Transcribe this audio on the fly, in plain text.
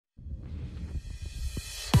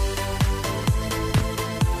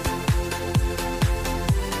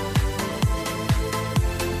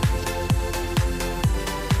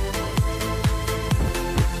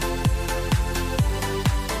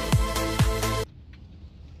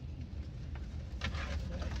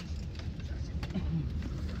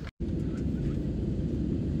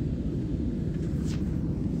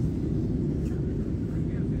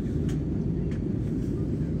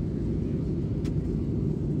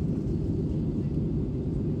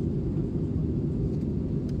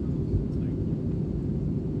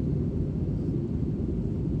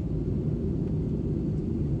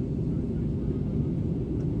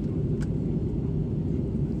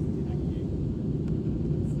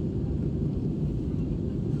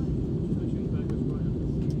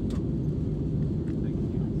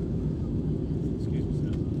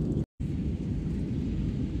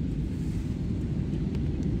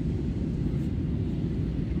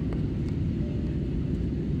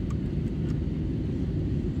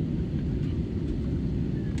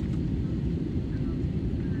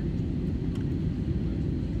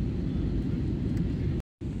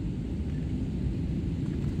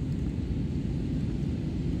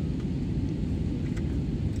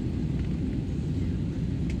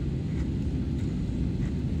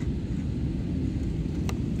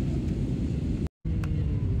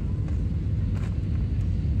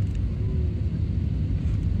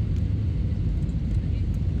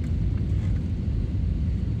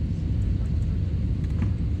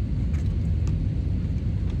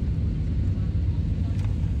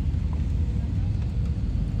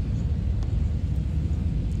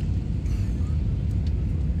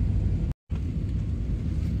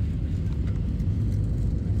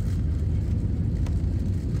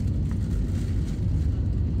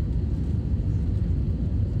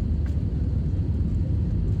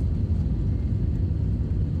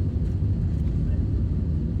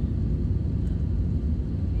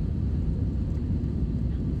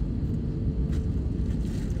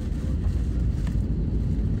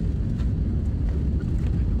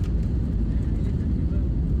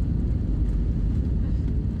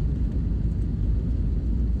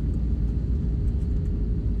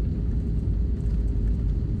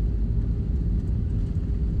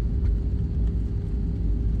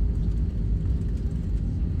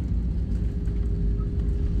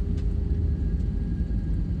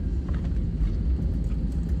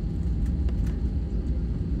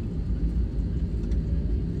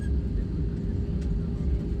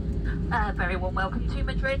Very warm welcome to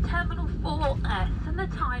Madrid Terminal 4S, and the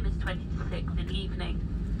time is 20 to 6 in the evening.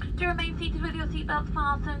 Do remain seated with your seatbelts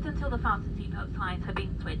fastened until the fasten seatbelt signs have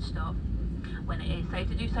been switched off. When it is safe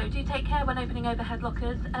to do so, do take care when opening overhead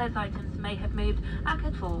lockers, as items may have moved and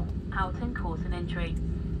could fall out and cause an injury.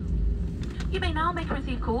 You may now make and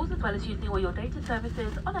receive calls as well as using all your data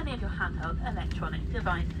services on any of your handheld electronic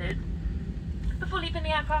devices. Before leaving the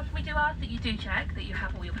aircraft, we do ask that you do check that you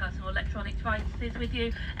have all your personal electronic devices with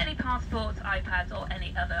you, any passports, iPads or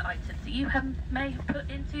any other items that you may have put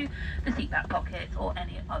into the seatback pockets or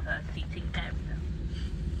any other seating area.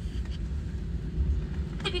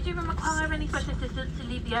 If you do require any special assistance to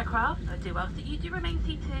leave the aircraft, I do ask that you do remain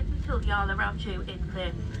seated until the aisle around you is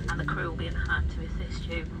clear and the crew will be in hand to assist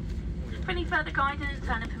you. For any further guidance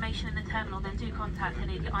and information in the terminal, then do contact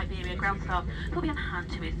any of the Iberia ground staff who will be on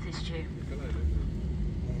hand to assist you.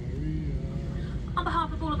 On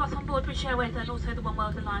behalf of all of us on board British Airways and also the One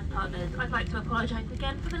World Alliance partners, I'd like to apologise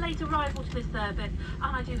again for the late arrival to this service,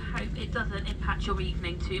 and I do hope it doesn't impact your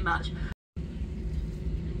evening too much.